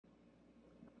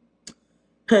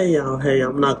Hey y'all, hey,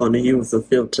 I'm not going to use a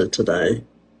filter today.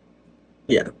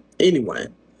 Yeah. Anyway,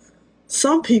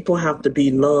 some people have to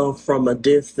be loved from a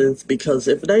distance because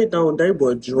if they don't, they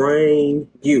will drain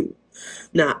you.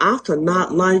 Now, I can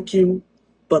not like you,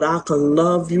 but I can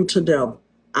love you to death.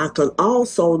 I can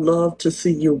also love to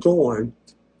see you going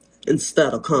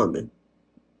instead of coming.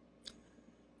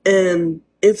 And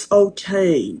it's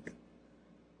okay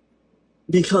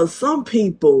because some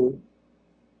people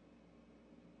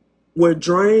will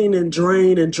drain and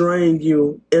drain and drain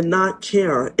you and not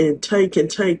care and take and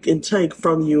take and take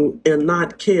from you and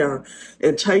not care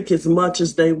and take as much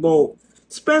as they want,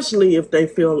 especially if they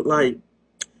feel like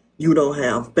you don't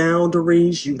have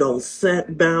boundaries, you don't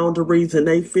set boundaries, and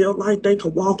they feel like they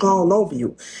can walk all over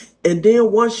you. And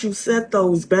then once you set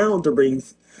those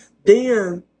boundaries,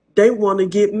 then they want to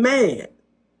get mad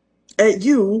at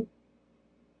you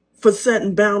for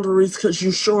setting boundaries because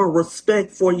you show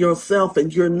respect for yourself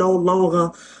and you're no longer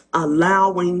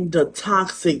allowing the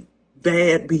toxic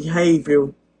bad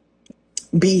behavior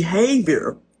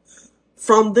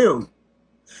from them.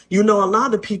 You know, a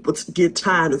lot of people get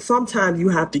tired, and sometimes you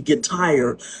have to get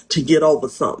tired to get over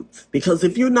something. Because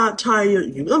if you're not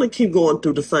tired, you're going to keep going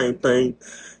through the same thing.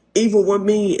 Even with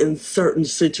me, in certain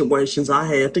situations, I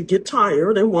had to get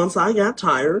tired. And once I got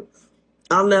tired,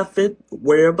 I left it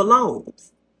where it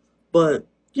belongs. But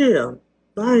yeah,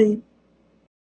 bye.